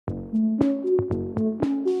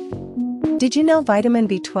Did you know vitamin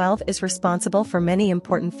B12 is responsible for many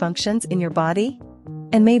important functions in your body?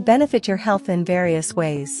 And may benefit your health in various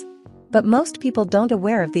ways. But most people don't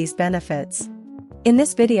aware of these benefits. In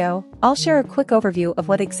this video, I'll share a quick overview of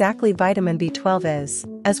what exactly vitamin B12 is,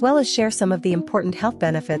 as well as share some of the important health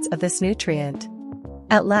benefits of this nutrient.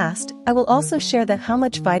 At last, I will also share how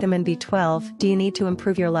much vitamin B12 do you need to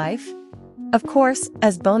improve your life? Of course,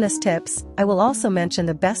 as bonus tips, I will also mention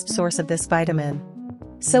the best source of this vitamin.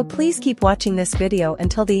 So please keep watching this video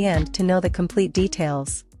until the end to know the complete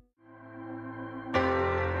details.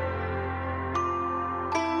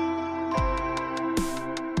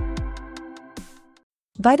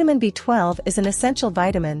 Vitamin B12 is an essential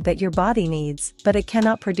vitamin that your body needs, but it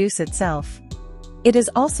cannot produce itself. It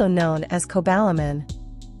is also known as cobalamin.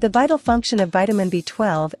 The vital function of vitamin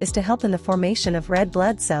B12 is to help in the formation of red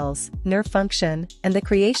blood cells, nerve function, and the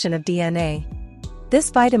creation of DNA. This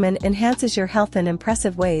vitamin enhances your health in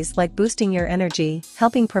impressive ways like boosting your energy,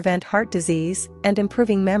 helping prevent heart disease, and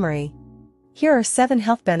improving memory. Here are 7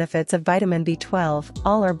 health benefits of vitamin B12,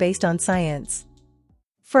 all are based on science.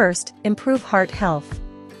 First, improve heart health.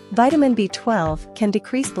 Vitamin B12 can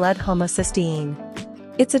decrease blood homocysteine.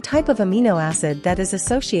 It's a type of amino acid that is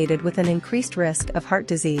associated with an increased risk of heart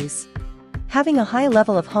disease. Having a high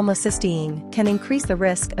level of homocysteine can increase the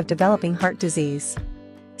risk of developing heart disease.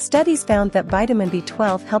 Studies found that vitamin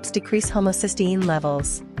B12 helps decrease homocysteine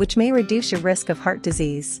levels, which may reduce your risk of heart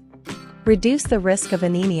disease. Reduce the risk of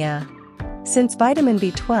anemia. Since vitamin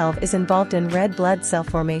B12 is involved in red blood cell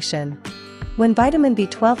formation. When vitamin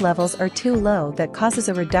B12 levels are too low, that causes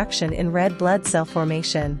a reduction in red blood cell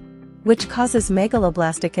formation, which causes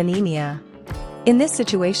megaloblastic anemia. In this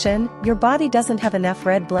situation, your body doesn't have enough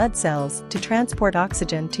red blood cells to transport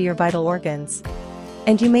oxygen to your vital organs.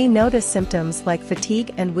 And you may notice symptoms like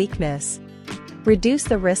fatigue and weakness. Reduce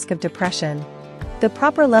the risk of depression. The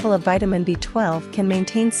proper level of vitamin B12 can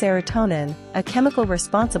maintain serotonin, a chemical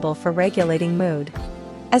responsible for regulating mood.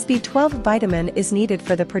 As B12 vitamin is needed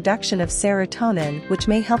for the production of serotonin, which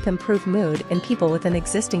may help improve mood in people with an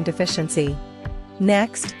existing deficiency.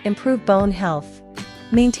 Next, improve bone health.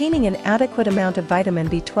 Maintaining an adequate amount of vitamin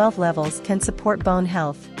B12 levels can support bone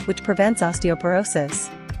health, which prevents osteoporosis.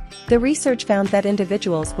 The research found that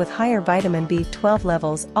individuals with higher vitamin B12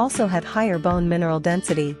 levels also had higher bone mineral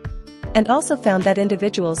density. And also found that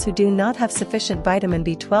individuals who do not have sufficient vitamin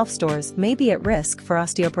B12 stores may be at risk for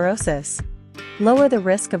osteoporosis. Lower the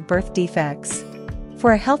risk of birth defects.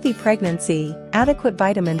 For a healthy pregnancy, adequate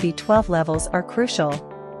vitamin B12 levels are crucial.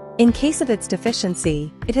 In case of its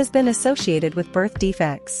deficiency, it has been associated with birth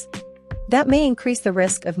defects. That may increase the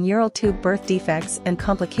risk of neural tube birth defects and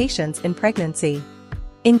complications in pregnancy.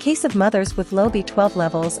 In case of mothers with low B12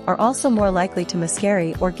 levels are also more likely to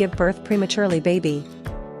miscarry or give birth prematurely baby.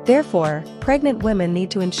 Therefore, pregnant women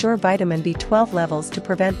need to ensure vitamin B12 levels to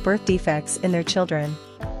prevent birth defects in their children.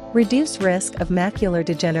 Reduce risk of macular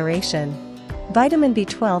degeneration. Vitamin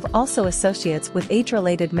B12 also associates with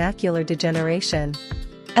age-related macular degeneration.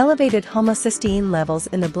 Elevated homocysteine levels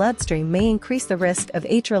in the bloodstream may increase the risk of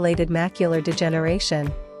age-related macular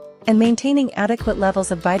degeneration. And maintaining adequate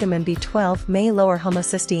levels of vitamin B12 may lower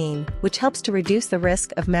homocysteine, which helps to reduce the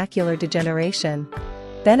risk of macular degeneration.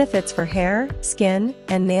 Benefits for hair, skin,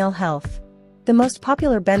 and nail health. The most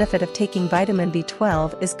popular benefit of taking vitamin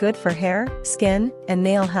B12 is good for hair, skin, and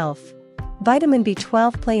nail health. Vitamin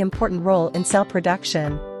B12 play an important role in cell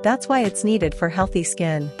production, that's why it's needed for healthy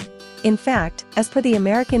skin. In fact, as per the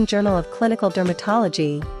American Journal of Clinical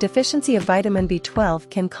Dermatology, deficiency of vitamin B12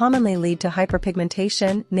 can commonly lead to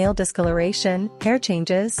hyperpigmentation, nail discoloration, hair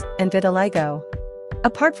changes, and vitiligo.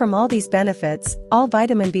 Apart from all these benefits, all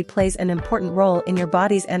vitamin B plays an important role in your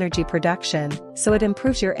body's energy production, so it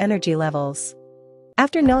improves your energy levels.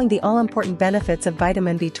 After knowing the all-important benefits of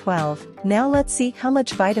vitamin B12, now let's see how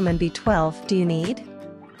much vitamin B12 do you need?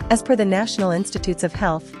 As per the National Institutes of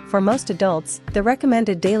Health, for most adults, the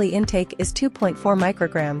recommended daily intake is 2.4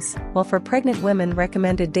 micrograms, while for pregnant women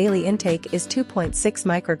recommended daily intake is 2.6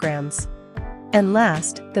 micrograms. And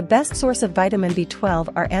last, the best source of vitamin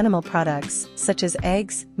B12 are animal products, such as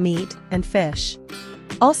eggs, meat, and fish.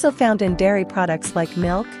 Also found in dairy products like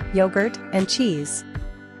milk, yogurt, and cheese.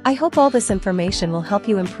 I hope all this information will help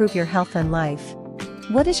you improve your health and life.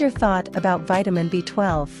 What is your thought about vitamin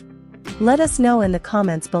B12? Let us know in the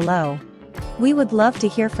comments below. We would love to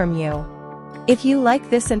hear from you. If you like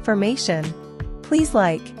this information, please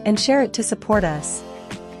like and share it to support us.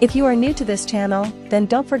 If you are new to this channel, then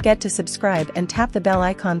don't forget to subscribe and tap the bell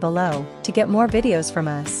icon below to get more videos from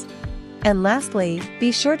us. And lastly,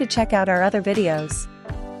 be sure to check out our other videos.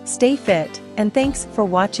 Stay fit, and thanks for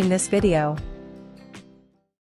watching this video.